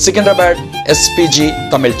Secunderabad SPG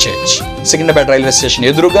Tamil church, Secunderabad railway station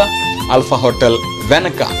ఎదురుగా ఆల్ఫా హోటల్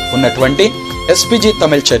వెనక ఉన్నటువంటి ఎస్పీజీ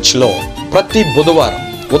తమిళ్ చర్చ్లో ప్రతి బుధవారం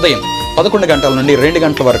ఉదయం 11 గంటల నుండి 2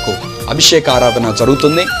 గంటల వరకు అభిషేక ఆరాధన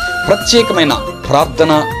జరుగుతుంది. ప్రత్యేకమైన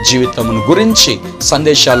ప్రార్థన జీవితమును గురించి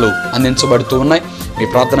సందేశాలు అందించబడుతూ ఉన్నాయి. మీ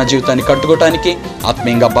ప్రార్థనా జీవితాన్ని కట్టుకోవటానికి,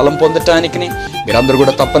 ఆత్మీయంగా బలం పొందటానికి మీరందరూ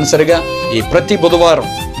కూడా తప్పనిసరిగా ఈ ప్రతి బుధవారం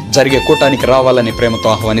జరిగే కూటానికి రావాలని ప్రేమతో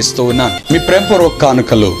ఆహ్వానిస్తూ ఉన్నాను. మీ ప్రేమపూర్వక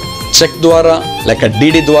కానుకలు చెక్ ద్వారా, లేక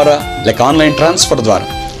డీడీ ద్వారా, లేక ఆన్లైన్ ట్రాన్స్ఫర్ ద్వారా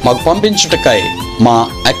మాకు పంపించుటకై మా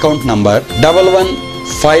account number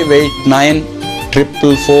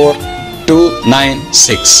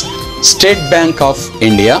 115894449296, state bank of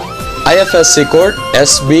India, IFSC code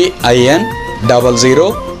SBIN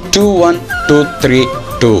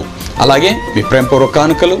 002122. అలాగే మీ ప్రేమపూర్వక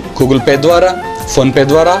కానుకలు గూగుల్ పే ద్వారా, ఫోన్పే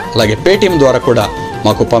ద్వారా, అలాగే పేటిఎం ద్వారా కూడా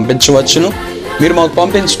మాకు పంపించవచ్చును. మీరు మాకు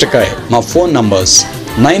పంపించుటకై మా ఫోన్ నంబర్స్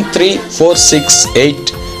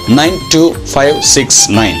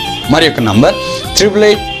 9346892569, మరి యొక్క నంబర్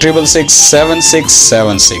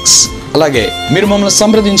 8886667676. అలాగే మీరు మమ్మల్ని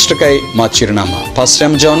సంప్రదించుటకై మా చిరునామా పాస్టర్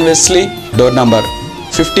ఎం. జాన్ వెస్లీ, డోర్ నంబర్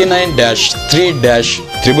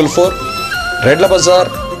 59-3-444, రెడ్ల బజార్,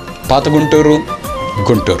 పాత గుంటూరు,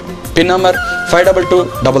 గుంటూరు. Pin number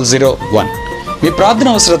 522001. మీ ప్రార్థన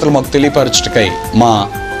అవసరతలు మాకు తెలియపరచుటకై మా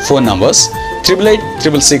ఫోన్ నంబర్స్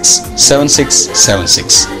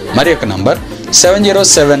 8886667676, మరి యొక్క నంబర్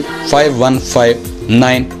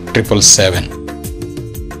 7075159777.